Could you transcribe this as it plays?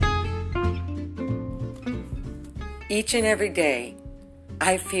Each and every day,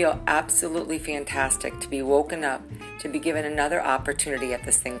 I feel absolutely fantastic to be woken up, to be given another opportunity at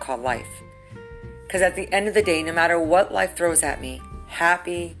this thing called life. Because at the end of the day, no matter what life throws at me,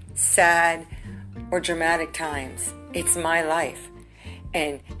 happy, sad, or dramatic times, it's my life.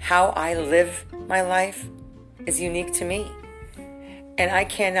 And how I live my life is unique to me. And I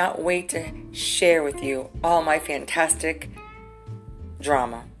cannot wait to share with you all my fantastic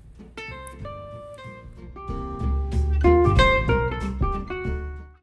drama.